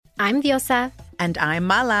I'm Diosa. And I'm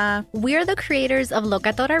Mala. We're the creators of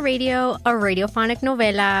Locatora Radio, a radiophonic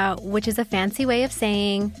novela, which is a fancy way of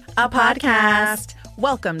saying a podcast.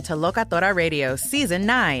 Welcome to Locatora Radio Season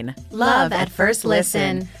 9. Love at First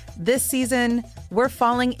Listen. This season, we're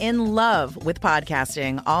falling in love with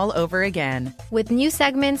podcasting all over again. With new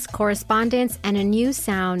segments, correspondence, and a new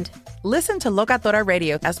sound. Listen to Locatora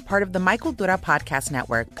Radio as part of the My Cultura Podcast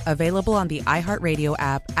Network, available on the iHeartRadio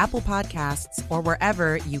app, Apple Podcasts, or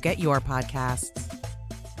wherever you get your podcasts.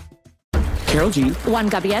 Karol G, Juan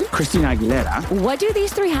Gabriel, Christina Aguilera. What do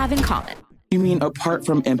these three have in common? You mean apart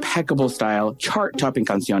from impeccable style, chart-topping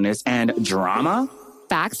canciones, and drama?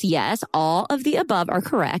 Facts, yes, all of the above are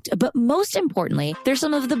correct, but most importantly, they're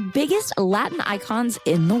some of the biggest Latin icons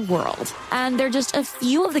in the world. And they're just a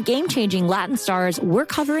few of the game-changing Latin stars we're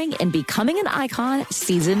covering in Becoming an Icon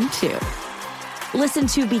Season 2. Listen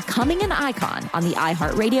to Becoming an Icon on the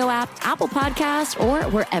iHeartRadio app, Apple Podcasts, or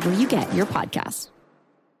wherever you get your podcasts.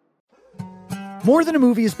 More Than a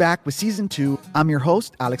Movie is back with Season 2. I'm your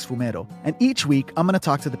host, Alex Fumero, and each week I'm going to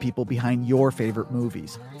talk to the people behind your favorite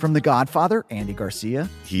movies. From The Godfather, Andy Garcia.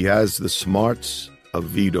 He has the smarts of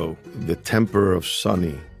Vito, the temper of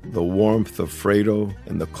Sonny, the warmth of Fredo,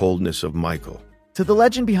 and the coldness of Michael. To the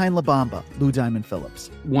legend behind La Bamba, Lou Diamond Phillips.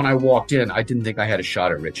 When I walked in, I didn't think I had a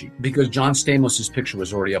shot at Richie because John Stamos' picture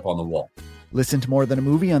was already up on the wall. Listen to More Than a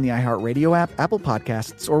Movie on the iHeartRadio app, Apple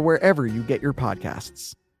Podcasts, or wherever you get your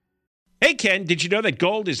podcasts. Hey, Ken, did you know that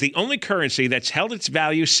gold is the only currency that's held its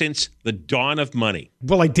value since the dawn of money?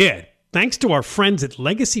 Well, I did. Thanks to our friends at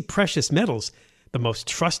Legacy Precious Metals, the most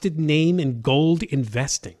trusted name in gold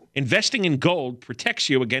investing. Investing in gold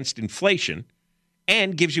protects you against inflation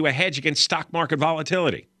and gives you a hedge against stock market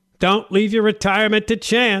volatility. Don't leave your retirement to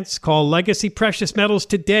chance. Call Legacy Precious Metals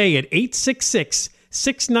today at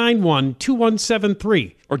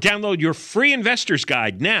 866-691-2173. Or download your free investor's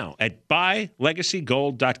guide now at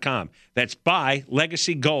buylegacygold.com. That's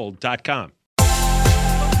buylegacygold.com.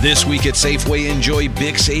 This week at Safeway, enjoy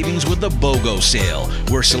big savings with the BOGO sale,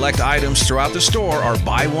 where select items throughout the store are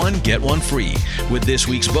buy one, get one free. With this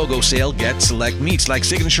week's BOGO sale, get select meats like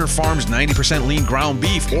Signature Farms 90% lean ground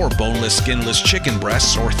beef or boneless, skinless chicken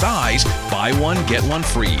breasts or thighs, buy one, get one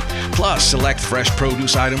free. Plus, select fresh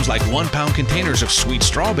produce items like 1 pound containers of sweet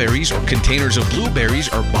strawberries or containers of blueberries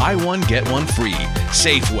are buy one, get one free.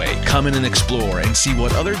 Safeway, come in and explore and see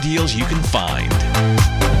what other deals you can find.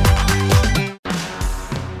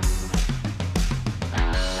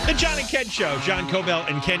 The John and Ken Show. John Cobell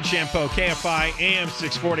and Ken Champeau, KFI AM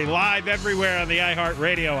 640, live everywhere on the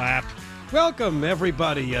iHeartRadio app. Welcome,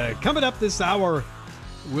 everybody. Coming up this hour,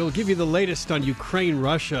 we'll give you the latest on Ukraine,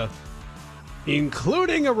 Russia,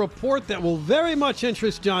 including a report that will very much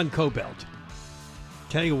interest John Cobell.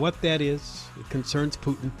 Tell you what that is. It concerns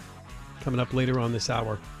Putin. Coming up later on this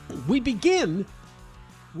hour. We begin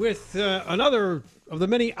with another of the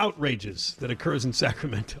many outrages that occurs in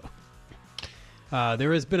Sacramento.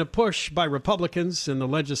 There has been a push by Republicans in the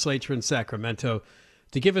legislature in Sacramento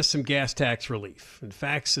to give us some gas tax relief. In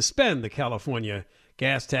fact, suspend the California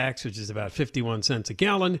gas tax, which is about 51 cents a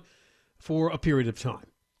gallon, for a period of time.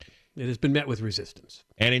 It has been met with resistance.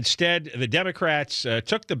 And instead, the Democrats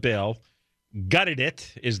took the bill, gutted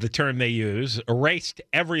it is the term they use, erased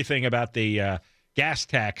everything about the gas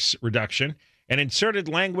tax reduction, and inserted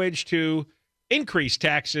language to increase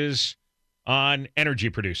taxes on energy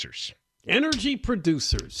producers. Energy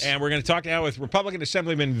producers. And we're going to talk now with Republican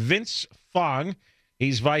Assemblyman Vince Fong.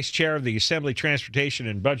 He's vice chair of the Assembly Transportation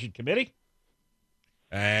and Budget Committee.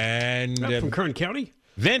 And from Kern County.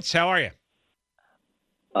 Vince, how are you?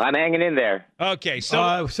 I'm hanging in there. Okay,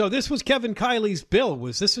 so this was Kevin Kiley's bill.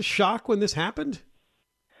 Was this a shock when this happened?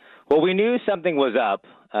 Well, we knew something was up.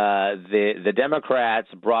 The Democrats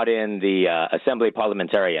brought in the Assembly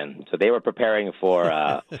parliamentarian, so they were preparing for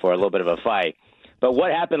a little bit of a fight. But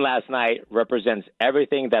what happened last night represents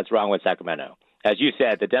everything that's wrong with Sacramento. As you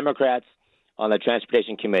said, the Democrats on the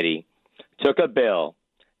Transportation Committee took a bill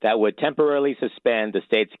that would temporarily suspend the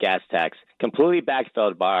state's gas tax, completely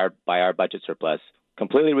backfilled by our budget surplus,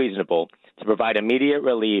 completely reasonable, to provide immediate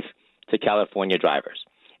relief to California drivers.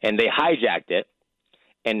 And they hijacked it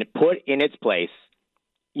and put in its place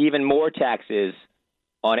even more taxes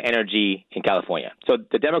on energy in California. So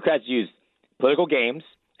the Democrats used political games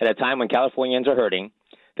at a time when Californians are hurting.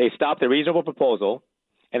 They stopped the reasonable proposal,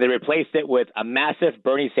 and they replaced it with a massive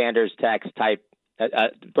Bernie Sanders type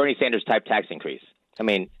tax increase. I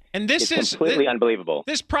mean, and this it's completely unbelievable.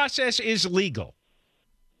 This process is legal.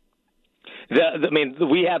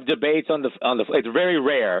 We have debates on the. It's very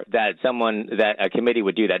rare that a committee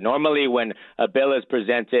would do that. Normally, when a bill is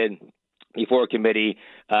presented before a committee.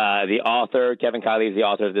 The author, Kevin Kiley, is the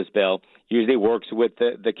author of this bill, usually works with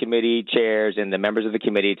the committee chairs and the members of the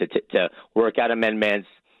committee to work out amendments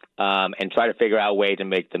and try to figure out a way to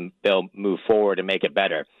make the bill move forward and make it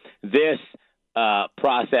better. This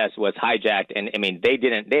process was hijacked, and I mean they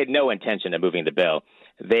had no intention of moving the bill.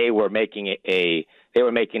 They were making an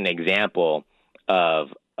example of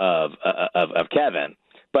Kevin.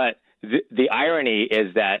 But the irony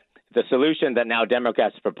is that the solution that now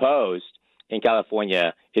Democrats proposed in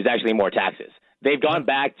California is actually more taxes. They've gone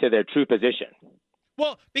back to their true position.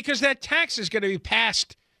 Well, because that tax is going to be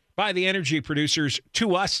passed by the energy producers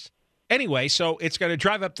to us anyway, so it's going to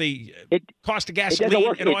drive up the cost of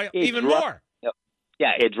gasoline and oil even more.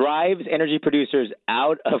 Yeah, it drives energy producers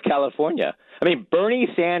out of California. I mean, Bernie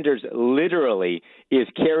Sanders literally is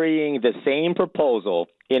carrying the same proposal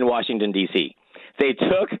in Washington, D.C. They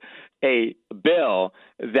took a bill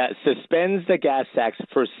that suspends the gas tax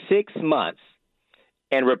for 6 months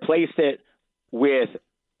and replaced it with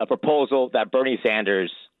a proposal that Bernie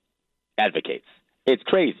Sanders advocates. It's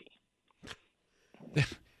crazy.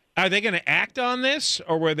 Are they going to act on this,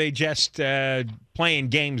 or were they just playing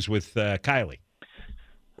games with Kiley?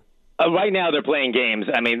 Right now, they're playing games.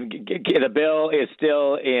 I mean, the bill is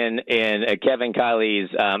still in Kevin Kiley's.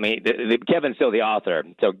 Kevin's still the author,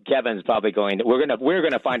 so Kevin's probably going to. We're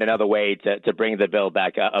gonna find another way to bring the bill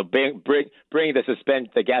back up. Bring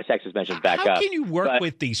the gas tax suspension back up. How can you work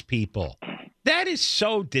with these people? That is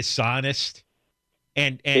so dishonest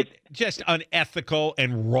and just unethical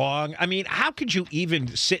and wrong. I mean, how could you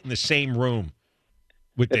even sit in the same room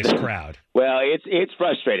with this crowd? Well, it's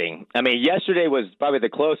frustrating. I mean, yesterday was probably the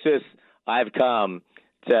closest I've come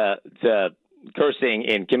to cursing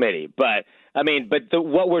in committee. But I mean,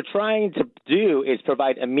 what we're trying to do is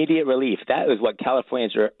provide immediate relief. That is what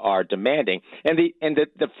Californians are demanding. And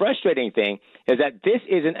the frustrating thing is that this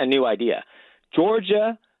isn't a new idea.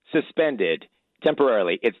 Georgia suspended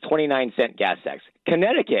temporarily its 29-cent gas tax.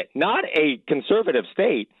 Connecticut, not a conservative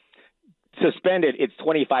state, suspended its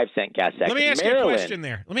 25-cent gas tax. Let me ask you a question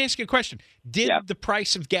there. Let me ask you a question. Did the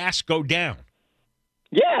price of gas go down?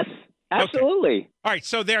 Yes, absolutely. Okay. All right,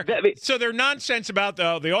 so their nonsense about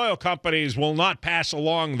the oil companies will not pass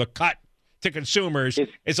along the cut to consumers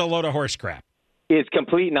is a load of horse crap. It's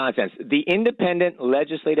complete nonsense. The Independent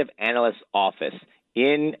Legislative Analyst Office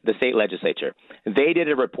in the state legislature, they did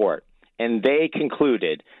a report, and they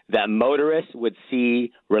concluded that motorists would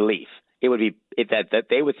see relief. It would be that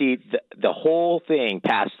they would see the whole thing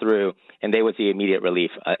pass through, and they would see immediate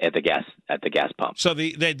relief at the gas pump. So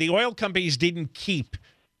the oil companies didn't keep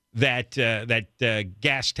that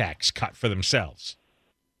gas tax cut for themselves.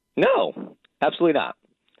 No, absolutely not.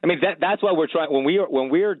 I mean that's why we're trying when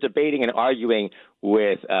we're debating and arguing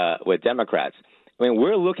with Democrats. I mean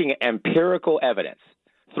we're looking at empirical evidence.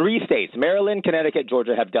 3 states, Maryland, Connecticut,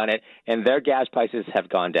 Georgia, have done it, and their gas prices have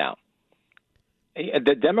gone down.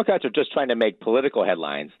 The Democrats are just trying to make political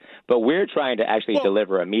headlines, but we're trying to actually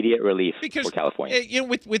deliver immediate relief for California. You know,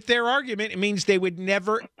 with their argument, it means they would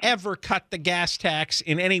never, ever cut the gas tax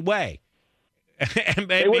in any way.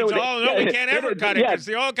 And it means, we can't ever cut it because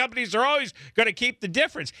the oil companies are always going to keep the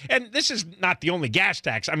difference. And this is not the only gas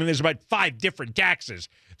tax. I mean, there's about 5 different taxes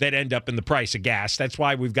that end up in the price of gas. That's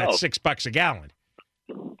why we've got $6 a gallon.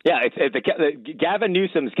 Yeah, it's Gavin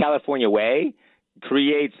Newsom's California Way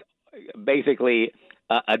creates basically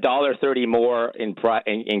 $1.30 more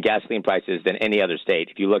in gasoline prices than any other state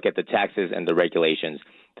if you look at the taxes and the regulations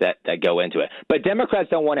that go into it. But Democrats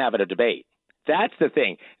don't want to have a debate. That's the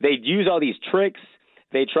thing. They use all these tricks.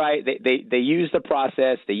 They use the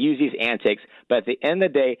process. They use these antics. But at the end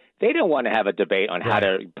of the day, they don't want to have a debate on how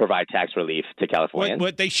to provide tax relief to Californians.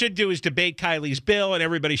 What they should do is debate Kiley's bill, and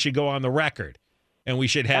everybody should go on the record. And we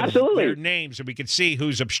should have their names so we could see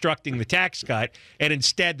who's obstructing the tax cut. And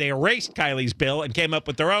instead, they erased Kiley's bill and came up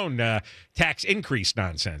with their own tax increase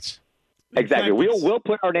nonsense. Exactly. We'll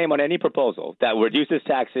put our name on any proposal that reduces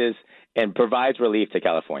taxes and provides relief to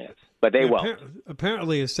Californians. But they won't.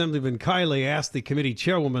 Apparently, Assemblyman Kiley asked the committee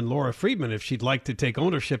chairwoman, Laura Friedman, if she'd like to take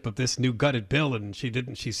ownership of this new gutted bill, and she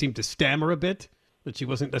didn't. She seemed to stammer a bit, that she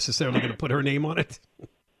wasn't necessarily going to put her name on it.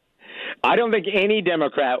 I don't think any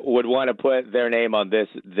Democrat would want to put their name on this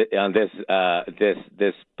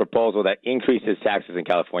proposal that increases taxes in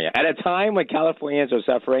California at a time when Californians are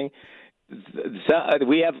suffering.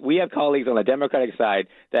 We have colleagues on the Democratic side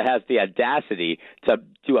that has the audacity to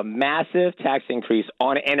do a massive tax increase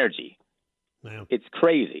on energy. Wow. It's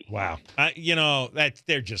crazy. Wow,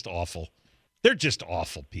 they're just awful. They're just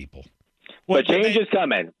awful people. But change is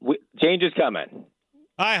coming. Change is coming.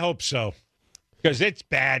 I hope so. Because it's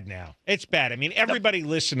bad now. It's bad. I mean, everybody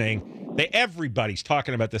listening, everybody's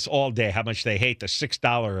talking about this all day, how much they hate the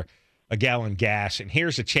 $6 a gallon gas. And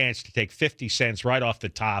here's a chance to take 50 cents right off the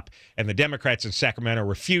top. And the Democrats in Sacramento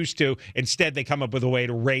refuse to. Instead, they come up with a way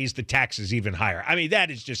to raise the taxes even higher. I mean,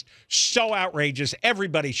 that is just so outrageous.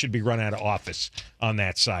 Everybody should be run out of office on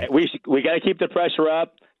that side. We got to keep the pressure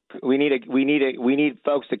up. We need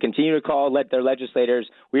folks to continue to call, let their legislators.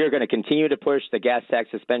 We are going to continue to push the gas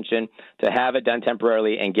tax suspension to have it done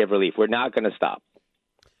temporarily and give relief. We're not going to stop.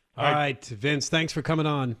 All right, Vince, thanks for coming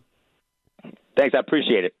on. Thanks, I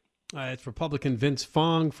appreciate it. It's Republican Vince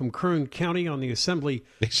Fong from Kern County on the Assembly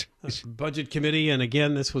Budget Committee. And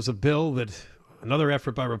again, this was a bill that another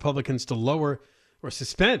effort by Republicans to lower or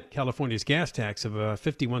suspend California's gas tax of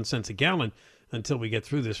 51 cents a gallon until we get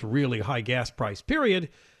through this really high gas price period.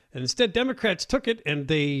 And instead, Democrats took it and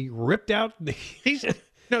they ripped out the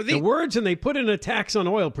words and they put in a tax on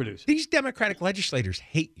oil producers. These Democratic legislators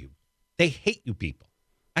hate you. They hate you people.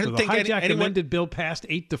 I don't think the hijacked amended bill passed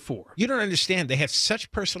 8-4. You don't understand. They have such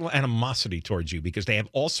personal animosity towards you because they have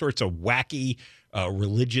all sorts of wacky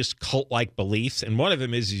religious cult-like beliefs. And one of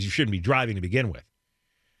them is you shouldn't be driving to begin with.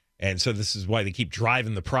 And so this is why they keep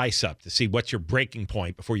driving the price up to see what's your breaking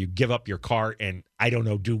point before you give up your car and, I don't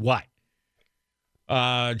know, do what.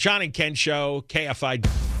 John and Ken Show, KFI.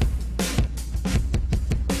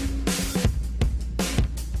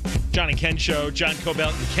 John and Ken Show, John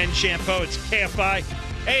Cobelt and Ken Shampoo. It's KFI,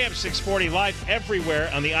 AM 640, live everywhere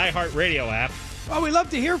on the iHeartRadio app. Oh, we love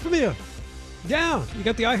to hear from you. Yeah, you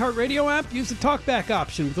got the iHeartRadio app? Use the talkback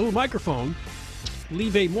option with a little microphone.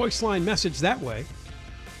 Leave a Moist Line message that way.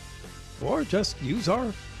 Or just use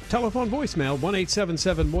our telephone voicemail,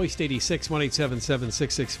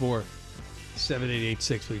 1-877-MOIST-86,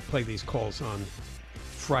 1-877-664-7886. We play these calls on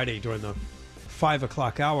Friday during the 5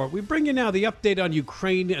 o'clock hour. We bring you now the update on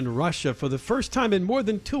Ukraine and Russia. For the first time in more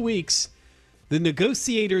than 2 weeks, the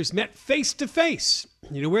negotiators met face-to-face.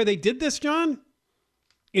 You know where they did this, John?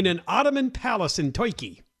 In an Ottoman palace in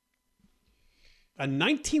Turkey. A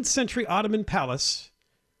 19th century Ottoman palace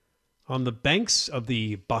on the banks of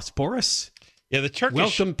the Bosporus. Yeah, the Turkish...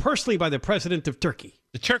 Welcomed personally by the president of Turkey.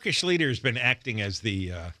 The Turkish leader has been acting as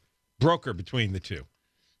the broker between the two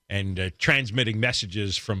and transmitting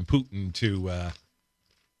messages from Putin to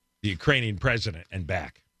the Ukrainian president and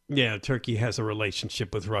back. Yeah, Turkey has a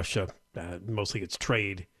relationship with Russia. Mostly it's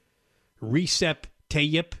trade. Recep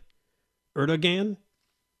Tayyip Erdogan.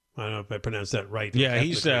 I don't know if I pronounced that right. Yeah,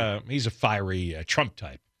 he's a fiery Trump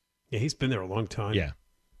type. Yeah, he's been there a long time. Yeah.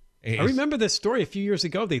 I remember this story a few years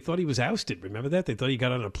ago. They thought he was ousted. Remember that? They thought he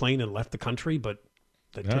got on a plane and left the country, but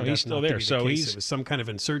that turned he's out still not there. to be So the case. it was some kind of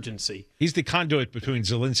insurgency. He's the conduit between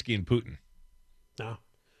Zelensky and Putin. No.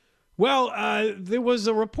 Well, there was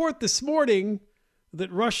a report this morning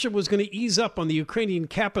that Russia was going to ease up on the Ukrainian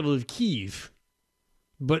capital of Kyiv,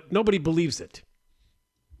 but nobody believes it.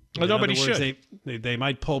 Well, nobody should. They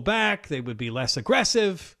might pull back. They would be less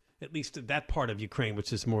aggressive, at least in that part of Ukraine,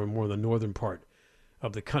 which is more the northern part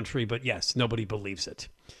of the country. But yes, nobody believes it.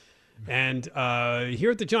 And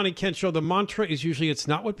here at the Johnny Kent Show, the mantra is usually it's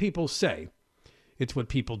not what people say, it's what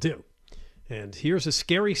people do. And here's a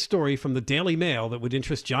scary story from the Daily Mail that would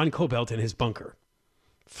interest John Cobelt in his bunker.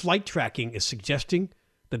 Flight tracking is suggesting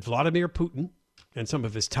that Vladimir Putin and some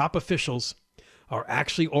of his top officials are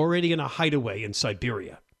actually already in a hideaway in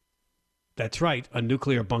Siberia. That's right, a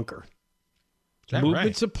nuclear bunker.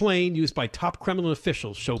 Movements of plane used by top Kremlin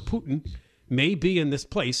officials show Putin may be in this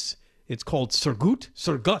place. It's called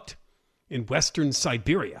Surgut in western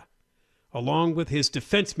Siberia, along with his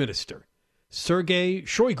defense minister, Sergei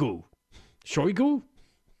Shoigu. Shoigu?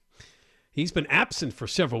 He's been absent for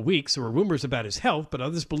several weeks. There were rumors about his health, but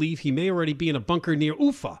others believe he may already be in a bunker near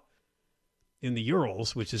Ufa in the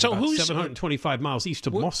Urals, which is about 725 miles east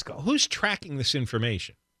of Moscow. Who's tracking this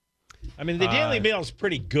information? I mean, the Daily Mail is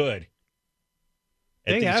pretty good.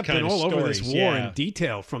 They have been all over this war in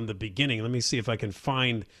detail from the beginning. Let me see if I can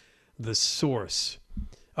find the source.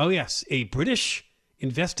 Oh, yes, a British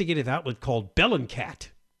investigative outlet called Bellingcat.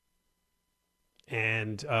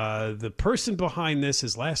 And the person behind this,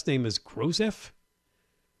 his last name is Grozev,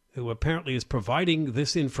 who apparently is providing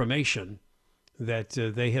this information that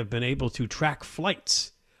they have been able to track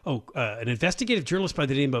flights. An investigative journalist by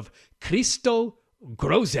the name of Christo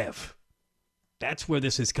Grozev. That's where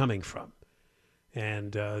this is coming from.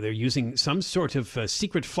 And they're using some sort of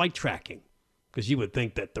secret flight tracking, because you would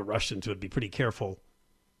think that the Russians would be pretty careful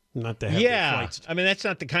not to have their flights. I mean, that's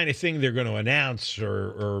not the kind of thing they're going to announce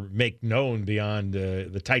or make known beyond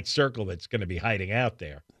the tight circle that's going to be hiding out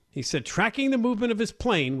there. He said, tracking the movement of his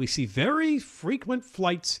plane, we see very frequent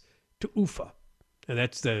flights to Ufa. And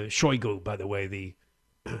that's the Shoigu, by the way, the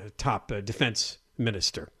top defense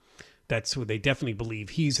minister. That's what they definitely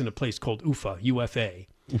believe. He's in a place called Ufa, U-F-A.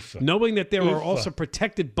 Knowing that there are also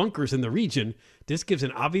protected bunkers in the region, this gives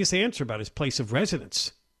an obvious answer about his place of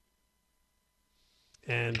residence.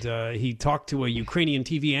 And he talked to a Ukrainian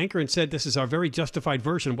TV anchor and said, "This is our very justified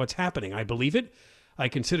version of what's happening. I believe it. I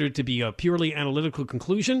consider it to be a purely analytical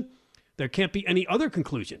conclusion. There can't be any other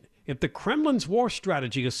conclusion. If the Kremlin's war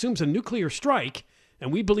strategy assumes a nuclear strike,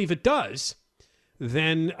 and we believe it does,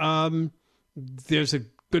 then there's a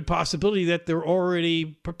good possibility that they're already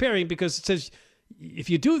preparing, because it says if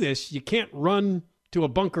you do this, you can't run to a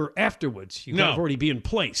bunker afterwards. You've got to already be in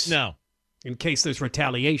place. No. In case there's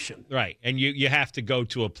retaliation. Right. And you have to go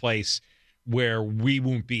to a place where we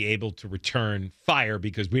won't be able to return fire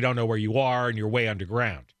because we don't know where you are and you're way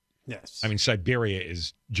underground. Yes. I mean, Siberia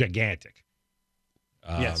is gigantic.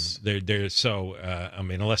 Yes.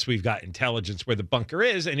 Unless we've got intelligence where the bunker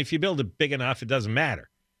is, and if you build it big enough, it doesn't matter.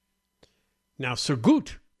 Now,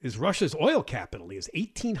 Surgut is Russia's oil capital. He is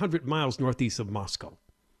 1,800 miles northeast of Moscow.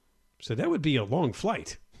 So that would be a long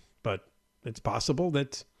flight, but it's possible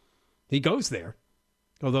that he goes there.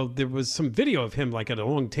 Although there was some video of him like at a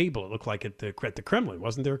long table, it looked like at the Kremlin,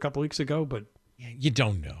 wasn't there a couple weeks ago? But you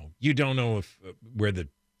don't know. You don't know if where the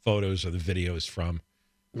photos or the video is from.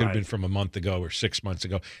 Could have been from a month ago or 6 months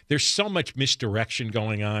ago. There's so much misdirection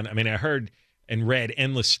going on. I mean, I heard and read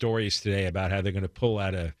endless stories today about how they're going to pull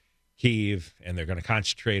out of Kyiv and they're going to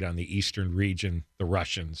concentrate on the eastern region, the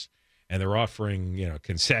Russians, and they're offering,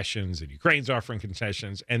 concessions, and Ukraine's offering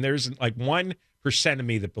concessions, and there's like 1% of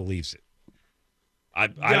me that believes it. I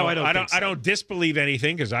don't disbelieve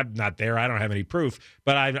anything because I'm not there. I don't have any proof,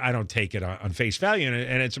 but I don't take it on face value.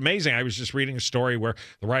 And it's amazing. I was just reading a story where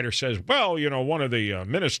the writer says, well, one of the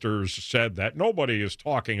ministers said that nobody is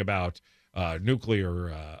talking about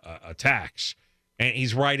nuclear attacks. And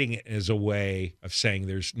he's writing it as a way of saying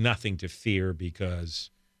there's nothing to fear because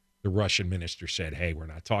the Russian minister said, hey, we're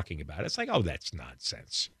not talking about it. It's like, oh, that's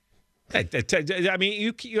nonsense. I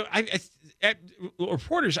mean,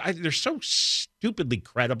 reporters, they're so stupidly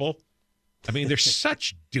credible. I mean, they're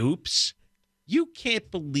such dupes. You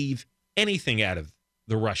can't believe anything out of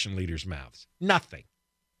the Russian leaders' mouths. Nothing.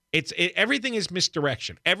 Everything is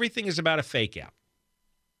misdirection. Everything is about a fake out.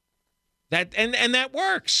 And that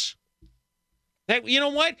works. You know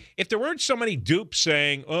what? If there weren't so many dupes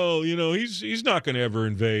saying, "Oh, he's not going to ever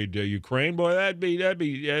invade Ukraine," boy,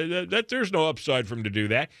 there's no upside for him to do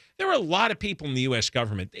that. There are a lot of people in the U.S.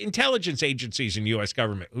 government, intelligence agencies in U.S.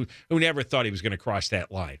 government, who never thought he was going to cross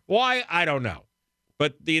that line. Why? I don't know.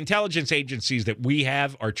 But the intelligence agencies that we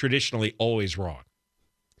have are traditionally always wrong.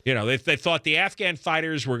 They thought the Afghan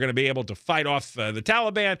fighters were going to be able to fight off the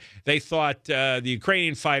Taliban. They thought the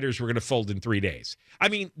Ukrainian fighters were going to fold in 3 days. I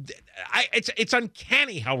mean, it's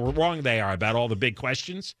uncanny how wrong they are about all the big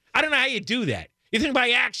questions. I don't know how you do that. You think by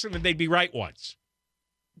accident they'd be right once.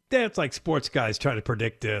 That's like sports guys trying to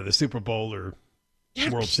predict the Super Bowl or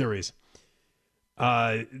World Series.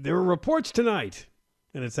 There are reports tonight,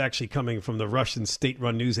 and it's actually coming from the Russian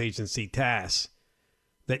state-run news agency TASS,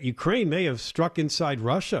 that Ukraine may have struck inside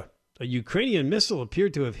Russia. A Ukrainian missile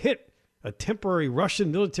appeared to have hit a temporary Russian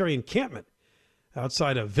military encampment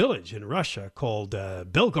outside a village in Russia called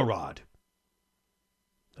Belgorod.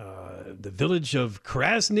 The village of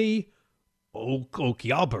Krasny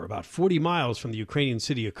Okyalber, about 40 miles from the Ukrainian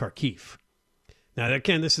city of Kharkiv. Now,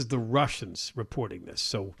 again, this is the Russians reporting this.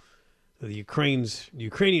 So the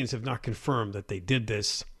Ukrainians have not confirmed that they did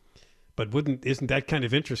this. But isn't that kind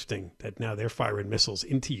of interesting that now they're firing missiles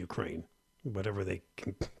into Ukraine, whatever they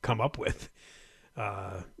can come up with?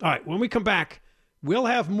 All right, when we come back, we'll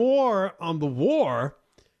have more on the war.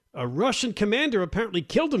 A Russian commander apparently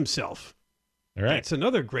killed himself. All right. That's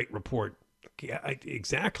another great report. Yeah,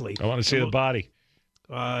 exactly. I want to see the body.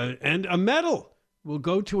 And a medal will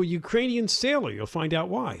go to a Ukrainian sailor. You'll find out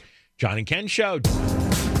why. John and Ken Show.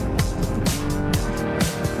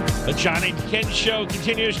 The John and Ken Show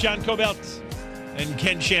continues. John Cobelt and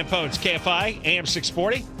Ken Shampoo. It's KFI, AM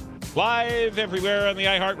 640. Live everywhere on the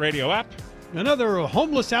iHeartRadio app. Another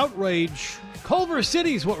homeless outrage. Culver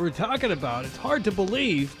City is what we're talking about. It's hard to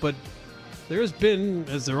believe, but there's been,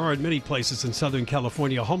 as there are in many places in Southern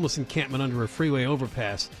California, a homeless encampment under a freeway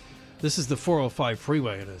overpass. This is the 405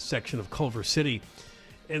 freeway in a section of Culver City.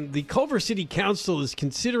 And the Culver City Council is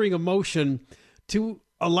considering a motion to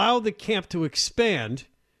allow the camp to expand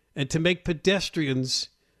and to make pedestrians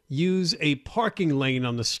use a parking lane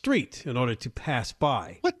on the street in order to pass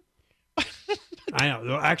by. What? I know.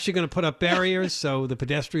 They're actually going to put up barriers so the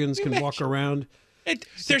pedestrians can walk around.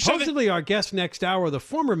 Supposedly, our guest next hour, the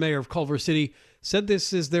former mayor of Culver City, said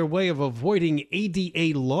this is their way of avoiding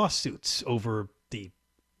ADA lawsuits over the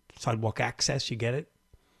sidewalk access. You get it?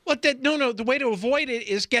 What? No. The way to avoid it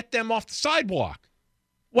is get them off the sidewalk.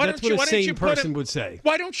 That's what a sane person would say.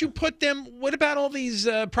 Why don't you put them? What about all these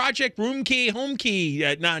Project Room Key, Home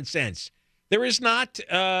Key nonsense? There is not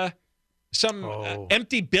some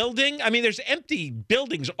empty building. I mean, there's empty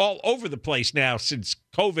buildings all over the place now since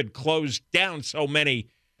COVID closed down so many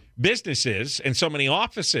businesses and so many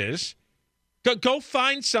offices. Go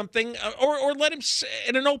find something or let them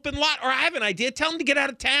in an open lot. Or I have an idea. Tell them to get out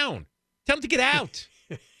of town. Tell them to get out.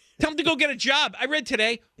 Tell them to go get a job. I read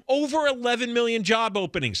today over 11 million job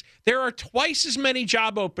openings. There are twice as many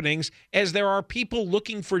job openings as there are people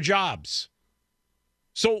looking for jobs.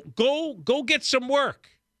 So go get some work.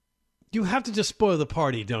 You have to just spoil the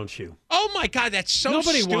party, don't you? Oh, my God, that's so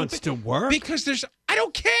Nobody stupid. wants to work. Because I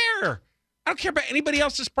don't care. I don't care about anybody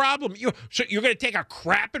else's problem. So you're going to take a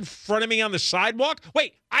crap in front of me on the sidewalk?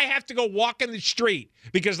 Wait, I have to go walk in the street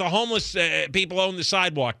because the homeless people own the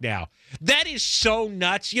sidewalk now. That is so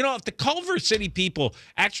nuts. You know, if the Culver City people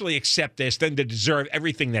actually accept this, then they deserve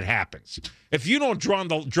everything that happens. If you don't draw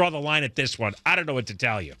the line at this one, I don't know what to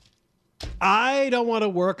tell you. I don't want to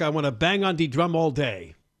work. I want to bang on the drum all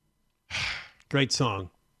day. Great song.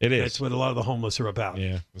 It is. That's what a lot of the homeless are about.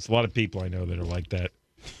 Yeah, there's a lot of people I know that are like that.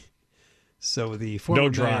 So the former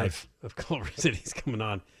mayor of Culver City is coming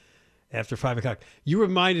on after 5 o'clock. You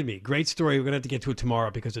reminded me. Great story. We're going to have to get to it tomorrow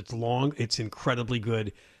because it's long. It's incredibly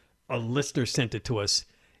good. A listener sent it to us.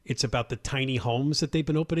 It's about the tiny homes that they've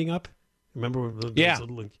been opening up. Remember? Yeah.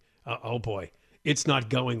 Oh, boy. It's not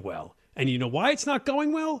going well. And you know why it's not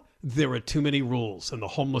going well? There are too many rules, and the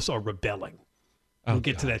homeless are rebelling. We'll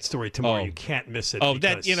get to that story tomorrow. You can't miss it.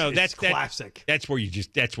 That's classic. That's where you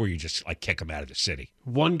just like kick them out of the city.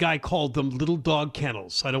 One guy called them little dog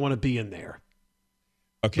kennels. I don't want to be in there.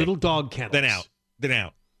 Okay. Little dog kennels. Then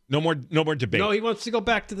out. No more debate. No, he wants to go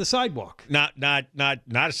back to the sidewalk. Not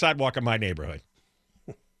a sidewalk in my neighborhood.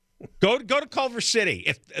 Go to Culver City.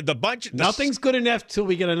 If the bunch, nothing's good enough till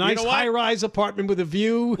we get a nice high-rise apartment with a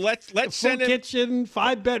view. Let's send him kitchen,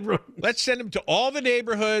 5 bedrooms. Let's send him to all the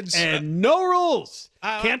neighborhoods and no rules.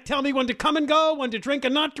 Can't tell me when to come and go, when to drink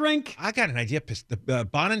and not drink. I got an idea. The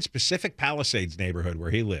Bonan's Pacific Palisades neighborhood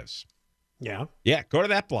where he lives. Yeah. Go to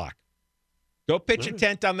that block. Go pitch a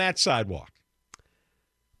tent on that sidewalk.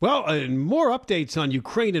 Well, more updates on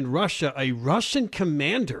Ukraine and Russia. A Russian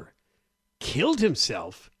commander killed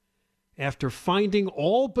himself after finding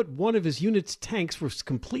all but one of his unit's tanks was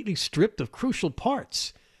completely stripped of crucial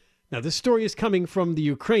parts. Now, this story is coming from the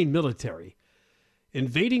Ukraine military.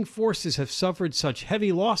 Invading forces have suffered such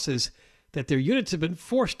heavy losses that their units have been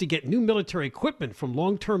forced to get new military equipment from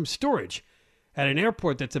long-term storage at an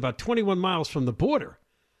airport that's about 21 miles from the border.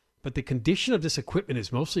 But the condition of this equipment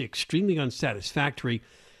is mostly extremely unsatisfactory,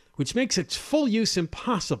 which makes its full use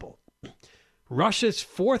impossible. Russia's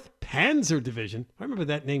 4th Panzer Division. I remember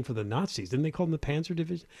that name for the Nazis. Didn't they call them the Panzer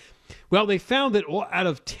Division? Well, they found that out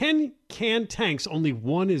of 10 canned tanks, only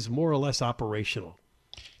one is more or less operational.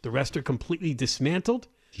 The rest are completely dismantled.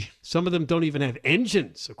 Some of them don't even have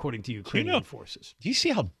engines, according to Ukrainian forces. Do you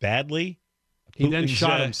see how badly he then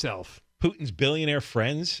shot himself? Putin's billionaire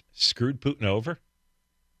friends screwed Putin over?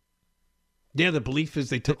 Yeah, the belief is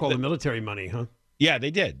they took all the military money, huh? Yeah,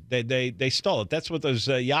 they did. They stole it. That's what those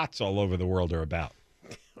yachts all over the world are about.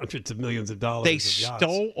 Hundreds of millions of dollars. They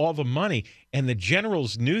stole all the money, and the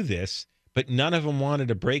generals knew this, but none of them wanted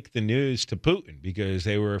to break the news to Putin because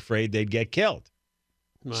they were afraid they'd get killed.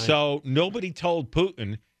 Right. So nobody told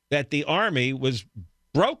Putin that the army was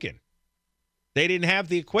broken. They didn't have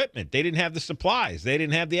the equipment. They didn't have the supplies. They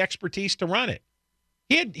didn't have the expertise to run it.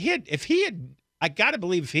 I got to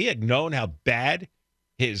believe if he had known how bad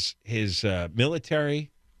his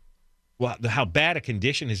military, how bad a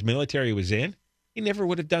condition his military was in, he never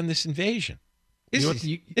would have done this invasion. This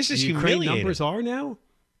is Ukraine humiliating. Numbers are now?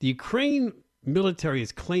 The Ukraine military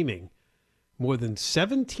is claiming more than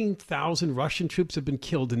 17,000 Russian troops have been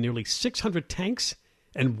killed and nearly 600 tanks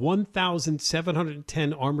and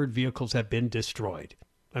 1,710 armored vehicles have been destroyed.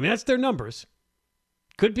 I mean, that's their numbers.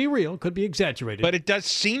 Could be real, could be exaggerated. But it does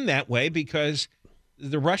seem that way because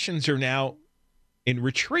the Russians are now in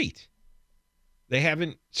retreat.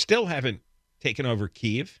 They still haven't taken over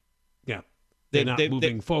Kyiv. Yeah. They're not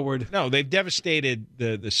moving forward. No, they've devastated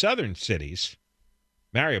the southern cities,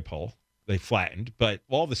 Mariupol. They flattened, but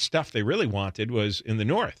all the stuff they really wanted was in the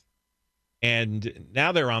north. And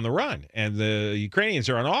now they're on the run, and the Ukrainians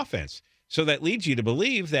are on offense. So that leads you to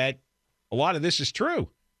believe that a lot of this is true.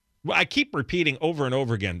 I keep repeating over and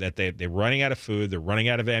over again that they're running out of food, they're running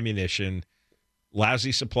out of ammunition.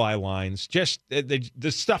 lousy supply lines. Just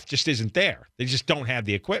the stuff just isn't there. They just don't have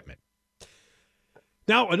the equipment.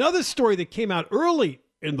 Now, another story that came out early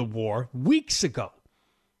in the war, weeks ago.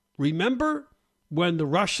 Remember when the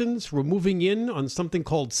Russians were moving in on something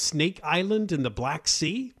called Snake Island in the Black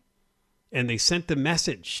Sea? And they sent the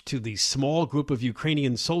message to the small group of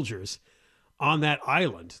Ukrainian soldiers on that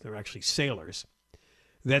island, they're actually sailors,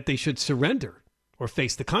 that they should surrender or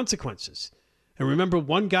face the consequences. And remember,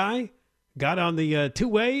 one guy got on the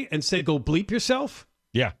two-way and said, "Go bleep yourself"?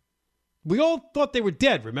 Yeah. We all thought they were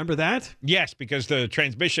dead. Remember that? Yes, because the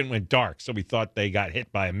transmission went dark, so we thought they got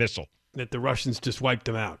hit by a missile. That the Russians just wiped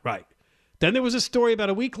them out. Right. Then there was a story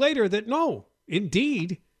about a week later that, no,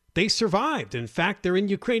 indeed, they survived. In fact, they're in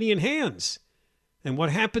Ukrainian hands. And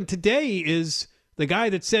what happened today is the guy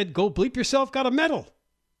that said, "Go bleep yourself," got a medal.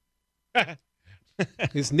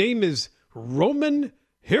 His name is Roman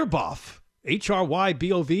Hryabov,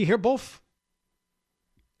 Hryabov, Hryabov.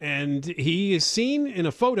 And he is seen in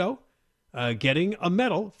a photo getting a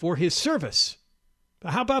medal for his service.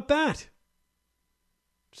 How about that?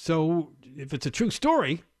 So if it's a true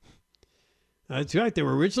story, that's right. They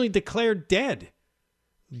were originally declared dead.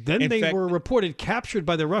 Then they were reported captured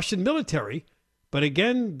by the Russian military. But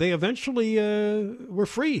again, they eventually were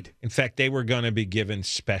freed. In fact, they were going to be given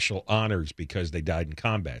special honors because they died in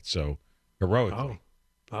combat so heroically.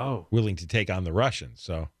 Oh. Willing to take on the Russians.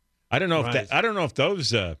 So I don't know if I don't know if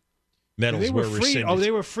those medals were freed. rescinded. Oh,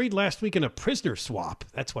 they were freed last week in a prisoner swap.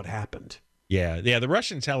 That's what happened. Yeah. The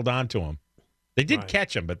Russians held on to them. They did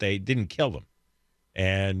catch them, but they didn't kill them.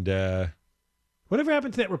 And whatever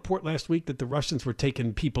happened to that report last week that the Russians were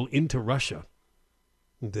taking people into Russia?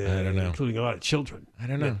 I don't know. Including a lot of children. I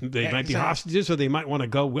don't know. They might be hostages or they might want to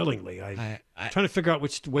go willingly. I'm trying to figure out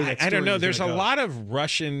which way that story I don't know. is There's a gonna go. lot of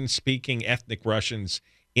Russian-speaking ethnic Russians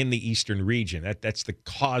in the eastern region. That's the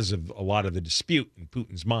cause of a lot of the dispute in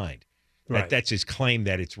Putin's mind. Right. That's his claim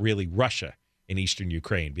that it's really Russia in eastern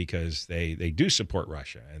Ukraine because they do support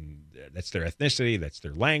Russia, and that's their ethnicity, that's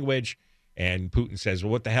their language. And Putin says,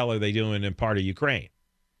 well, what the hell are they doing in part of Ukraine?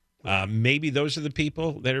 Maybe those are the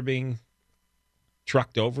people that are being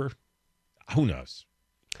trucked over. Who knows?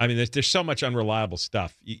 I mean, there's so much unreliable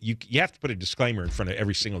stuff. You have to put a disclaimer in front of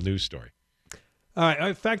every single news story. All right.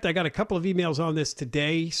 In fact, I got a couple of emails on this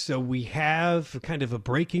today. So we have kind of a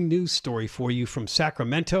breaking news story for you from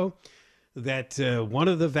Sacramento that one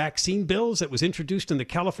of the vaccine bills that was introduced in the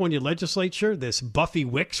California legislature, this Buffy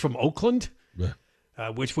Wicks from Oakland,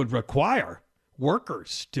 which would require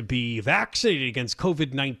workers to be vaccinated against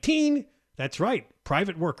COVID-19. That's right.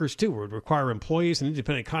 Private workers, too, would require employees and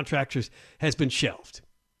independent contractors, has been shelved.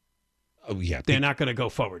 Oh, yeah. They're not going to go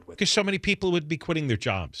forward with it. Because so many people would be quitting their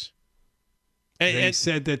jobs. They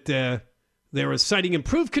said that they were citing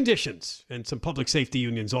improved conditions, and some public safety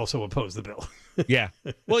unions also opposed the bill. Yeah.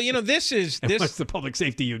 Well, this is... Once the public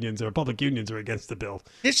safety unions or public unions are against the bill.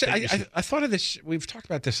 I thought of this. We've talked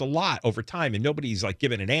about this a lot over time, and nobody's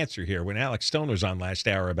given an answer here. When Alex Stone was on last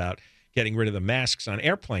hour about getting rid of the masks on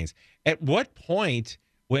airplanes, at what point,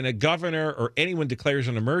 when a governor or anyone declares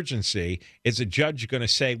an emergency, is a judge going to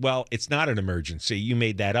say, well, it's not an emergency, you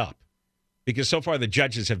made that up? Because so far the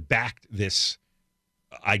judges have backed this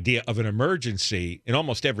idea of an emergency in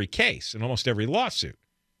almost every case, in almost every lawsuit.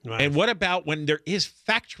 Right. And what about when there is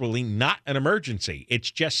factually not an emergency? It's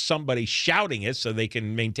just somebody shouting it so they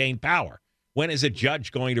can maintain power. When is a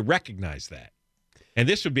judge going to recognize that? And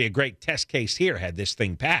this would be a great test case here had this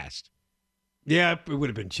thing passed. Yeah, it would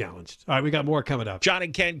have been challenged. All right, we got more coming up. John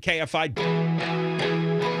and Ken, KFI.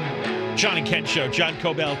 John and Ken Show. John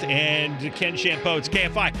Cobelt and Ken Shampoo. It's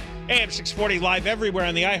KFI. AM 640 live everywhere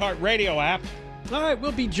on the iHeartRadio app. All right,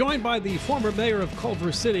 we'll be joined by the former mayor of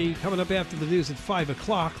Culver City coming up after the news at 5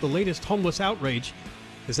 o'clock. The latest homeless outrage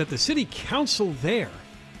is that the city council there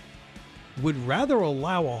would rather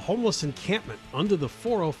allow a homeless encampment under the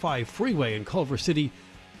 405 freeway in Culver City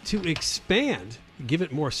to expand, give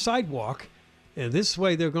it more sidewalk, and this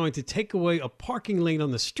way they're going to take away a parking lane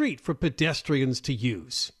on the street for pedestrians to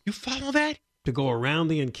use. You follow that? To go around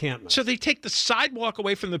the encampment. So they take the sidewalk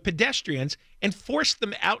away from the pedestrians and force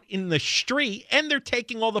them out in the street, and they're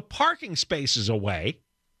taking all the parking spaces away.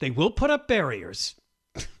 They will put up barriers.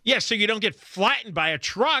 Yeah, so you don't get flattened by a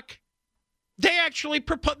truck. They actually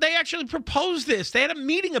proposed this. They had a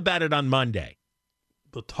meeting about it on Monday.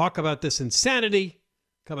 We'll talk about this insanity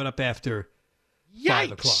coming up after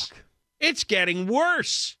 5 o'clock. It's getting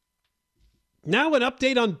worse. Now an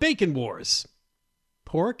update on bacon wars.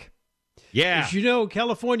 Pork? Yeah. As you know,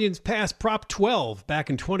 Californians passed Prop 12 back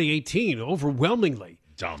in 2018 overwhelmingly.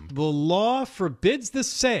 Dumb. The law forbids the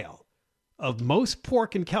sale of most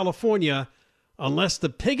pork in California unless the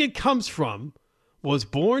pig it comes from was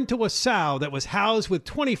born to a sow that was housed with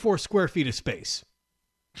 24 square feet of space.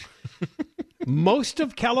 Most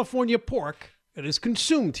of California pork that is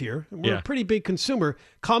consumed here, and we're a pretty big consumer,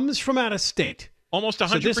 comes from out of state. Almost 100%.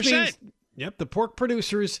 So this means, the pork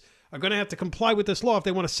producers are going to have to comply with this law if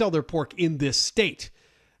they want to sell their pork in this state.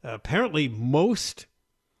 Apparently, most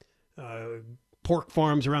pork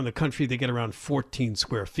farms around the country, they get around 14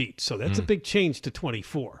 square feet. So that's a big change to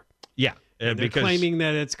 24. Yeah. They're claiming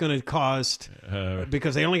that it's going to cost,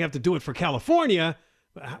 because they only have to do it for California.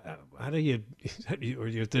 How do you, or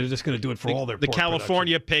they're just going to do it for all their pork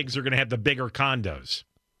California production. pigs are going to have the bigger condos.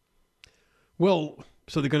 Well,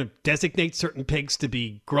 so they're going to designate certain pigs to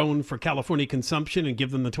be grown for California consumption and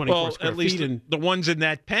give them the 24 square at least feet. And the ones in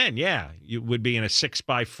that pen, you would be in a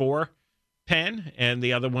 6x4 pen, and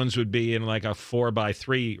the other ones would be in like a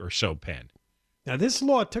 4x3 or so pen. Now, this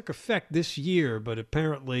law took effect this year, but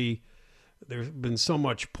apparently there's been so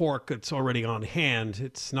much pork that's already on hand,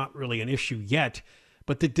 it's not really an issue yet.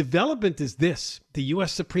 But the development is this. The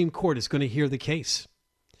U.S. Supreme Court is going to hear the case.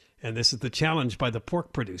 And this is the challenge by the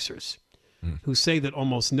pork producers, who say that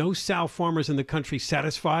almost no sow farmers in the country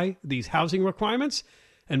satisfy these housing requirements,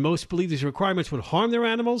 and most believe these requirements would harm their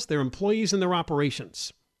animals, their employees, and their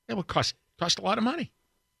operations. It would cost a lot of money.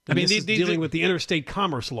 I mean, this is dealing with the interstate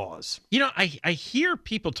commerce laws. You know, I hear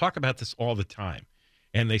people talk about this all the time,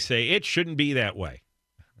 and they say it shouldn't be that way.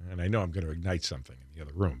 And I know I'm going to ignite something in the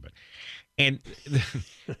other room, but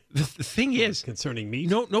the thing is, concerning meat,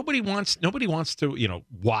 nobody wants to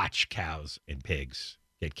watch cows and pigs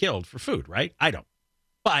get killed for food, right? I don't,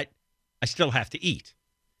 but I still have to eat,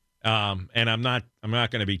 and I'm not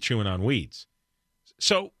going to be chewing on weeds.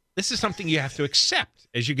 So this is something you have to accept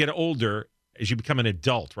as you get older. As you become an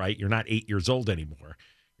adult, right? You're not 8 years old anymore.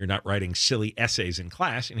 You're not writing silly essays in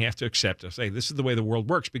class, and you have to accept and say, this is the way the world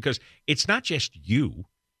works, because it's not just you.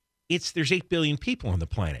 There's 8 billion people on the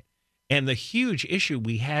planet. And the huge issue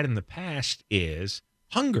we had in the past is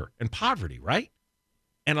hunger and poverty, right?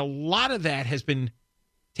 And a lot of that has been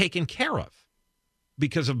taken care of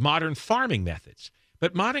because of modern farming methods.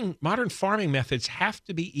 But modern farming methods have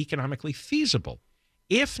to be economically feasible.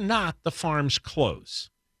 If not, the farms close.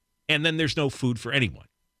 And then there's no food for anyone.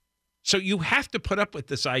 So you have to put up with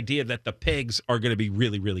this idea that the pigs are going to be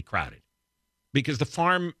really, really crowded because the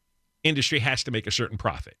farm industry has to make a certain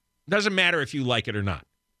profit. It doesn't matter if you like it or not.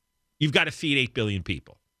 You've got to feed 8 billion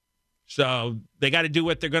people. So they got to do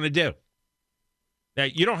what they're going to do. Now,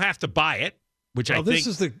 you don't have to buy it, which I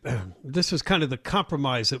think... This was kind of the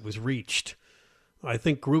compromise that was reached. I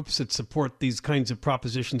think groups that support these kinds of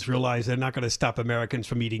propositions realize they're not going to stop Americans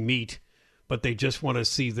from eating meat, but they just want to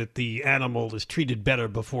see that the animal is treated better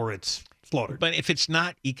before it's slaughtered. But if it's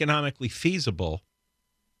not economically feasible,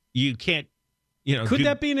 you can't, Could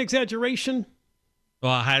that be an exaggeration?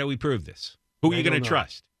 Well, how do we prove this? Who are you going to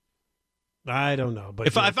trust? I don't know. But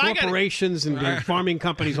if corporations and farming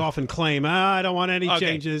companies often claim, I don't want any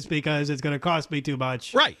changes because it's going to cost me too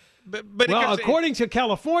much. Right. But according to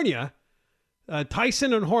California,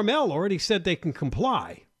 Tyson and Hormel already said they can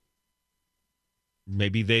comply.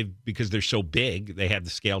 Maybe because they're so big, they have the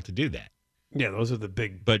scale to do that. Yeah, those are the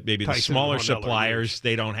big. But maybe Tyson the smaller suppliers,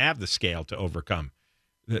 they don't have the scale to overcome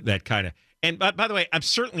that kind of. And by the way, I'm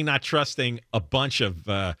certainly not trusting a bunch of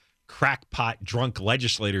crackpot drunk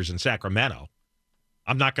legislators in Sacramento.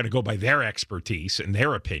 I'm not going to go by their expertise and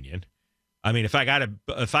their opinion. I mean, if I got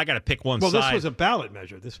to pick one side. Well, this was a ballot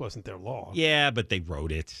measure. This wasn't their law. Yeah, but they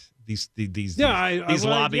wrote it. These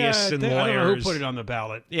lobbyists and lawyers. I don't know who put it on the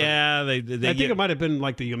ballot. Yeah, they I think it might have been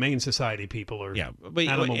like the Humane Society people or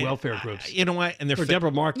animal welfare groups. You know what? And or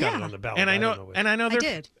Deborah Mark got it on the ballot. And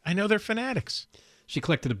I know they're fanatics. She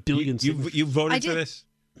collected 1 billion. You voted for this?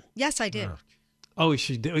 Yes, I did. Oh,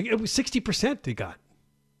 she did. It was 60% they got.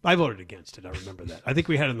 I voted against it. I remember that. I think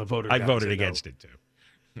we had it in the voter. I voted against it too.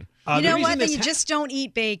 You know what? Then you just don't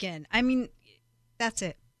eat bacon. I mean, that's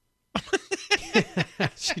it.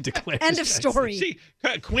 She declared. End of story. See,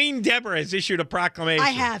 Queen Deborah has issued a proclamation.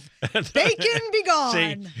 I have. Bacon be gone.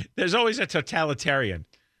 See, there's always a totalitarian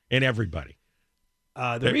in everybody.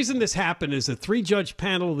 The reason this happened is a 3-judge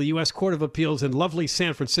panel of the U.S. Court of Appeals in lovely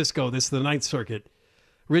San Francisco, this is the Ninth Circuit,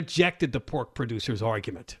 rejected the pork producers'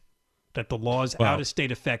 argument that the law's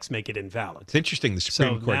out-of-state effects make it invalid. It's interesting the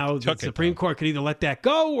Supreme Court now took the Supreme Court could either let that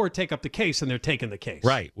go or take up the case, and they're taking the case.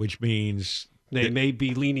 Right, which means... They may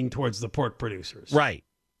be leaning towards the pork producers. Right,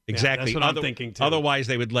 exactly. Yeah, that's what I'm thinking, too. Otherwise,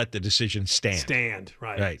 they would let the decision stand.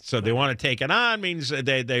 Right. Right, so they want to take it on means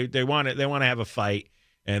they want to have a fight,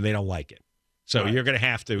 and they don't like it. So you're going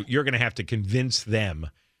to have to convince them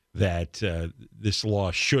that this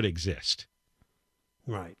law should exist.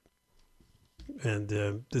 Right.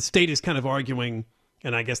 And the state is kind of arguing,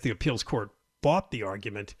 and I guess the appeals court bought the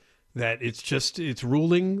argument, that it's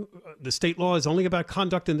ruling the state law is only about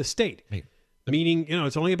conduct in the state. Hey. Meaning,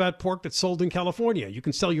 it's only about pork that's sold in California. You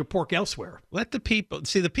can sell your pork elsewhere. Let the people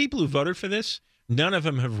see. The people who voted for this, none of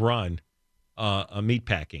them have run a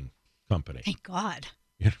meatpacking company. Thank God.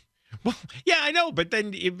 Well, yeah, I know, but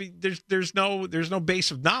then there's no base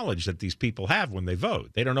of knowledge that these people have when they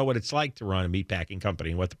vote. They don't know what it's like to run a meatpacking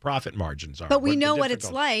company and what the profit margins are. But we know what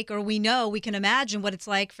it's like, or we can imagine what it's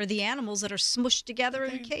like for the animals that are smushed together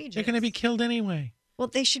in cages. They're going to be killed anyway. Well,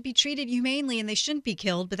 they should be treated humanely, and they shouldn't be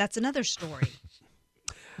killed, but that's another story.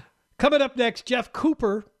 Coming up next, Jeff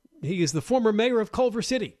Cooper. He is the former mayor of Culver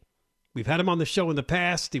City. We've had him on the show in the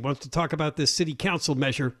past. He wants to talk about this city council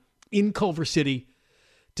measure in Culver City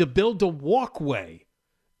to build a walkway,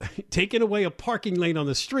 taking away a parking lane on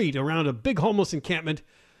the street around a big homeless encampment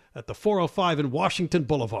at the 405 and Washington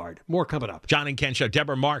Boulevard. More coming up. John and Ken Show.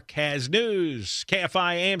 Deborah Mark has news.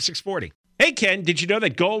 KFI AM 640. Hey, Ken, did you know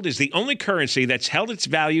that gold is the only currency that's held its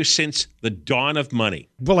value since the dawn of money?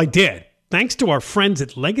 Well, I did. Thanks to our friends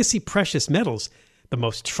at Legacy Precious Metals, the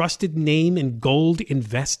most trusted name in gold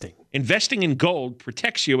investing. Investing in gold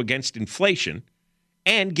protects you against inflation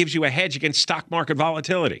and gives you a hedge against stock market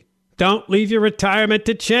volatility. Don't leave your retirement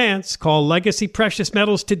to chance. Call Legacy Precious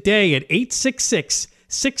Metals today at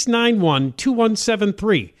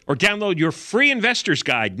 866-691-2173. Or download your free investor's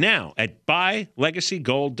guide now at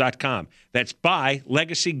buylegacygold.com. That's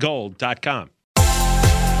buylegacygold.com.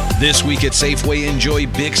 This week at Safeway, enjoy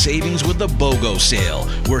big savings with the BOGO sale,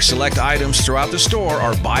 where select items throughout the store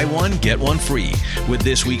are buy one, get one free. With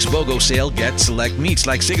this week's BOGO sale, get select meats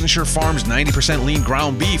like Signature Farms 90% lean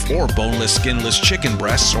ground beef or boneless, skinless chicken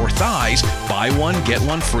breasts or thighs, buy one, get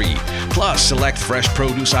one free. Plus, select fresh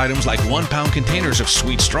produce items like 1 pound containers of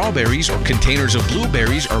sweet strawberries or containers of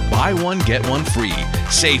blueberries are buy one, get one free.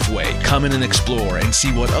 Safeway, come in and explore and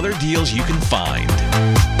see what other deals you can find.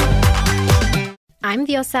 I'm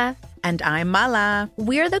Diosa. And I'm Mala.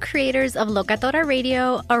 We're the creators of Locatora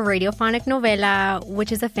Radio, a radiophonic novela,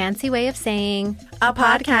 which is a fancy way of saying a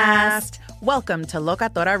podcast. Welcome to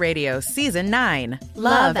Locatora Radio Season 9.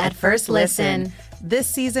 Love at First Listen. This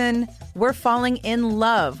season, we're falling in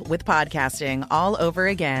love with podcasting all over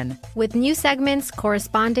again. With new segments,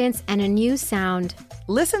 correspondence, and a new sound.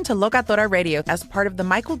 Listen to Locatora Radio as part of the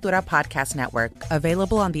My Cultura Podcast Network,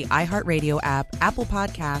 available on the iHeartRadio app, Apple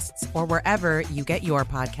Podcasts, or wherever you get your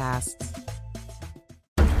podcasts.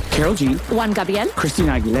 Karol G, Juan Gabriel,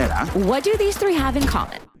 Christina Aguilera. What do these three have in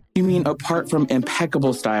common? You mean apart from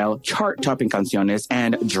impeccable style, chart-topping canciones,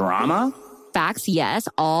 and drama? Facts, yes,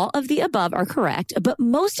 all of the above are correct, but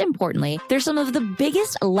most importantly, they're some of the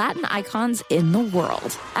biggest Latin icons in the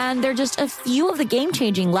world. And they're just a few of the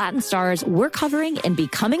game-changing Latin stars we're covering in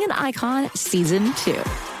Becoming an Icon Season 2.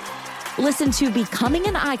 Listen to Becoming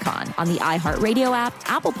an Icon on the iHeartRadio app,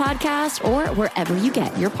 Apple Podcasts, or wherever you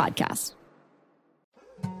get your podcasts.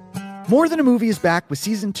 More Than a Movie is back with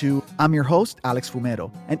Season 2. I'm your host, Alex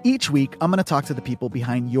Fumero, and each week I'm going to talk to the people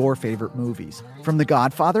behind your favorite movies. From The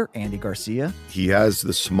Godfather, Andy Garcia. He has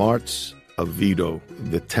the smarts of Vito,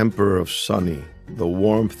 the temper of Sonny, the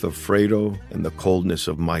warmth of Fredo, and the coldness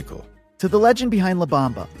of Michael. To the legend behind La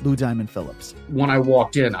Bamba, Lou Diamond Phillips. When I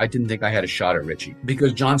walked in, I didn't think I had a shot at Richie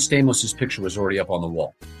because John Stamos' picture was already up on the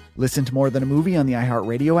wall. Listen to More Than a Movie on the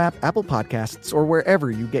iHeartRadio app, Apple Podcasts, or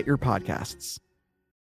wherever you get your podcasts.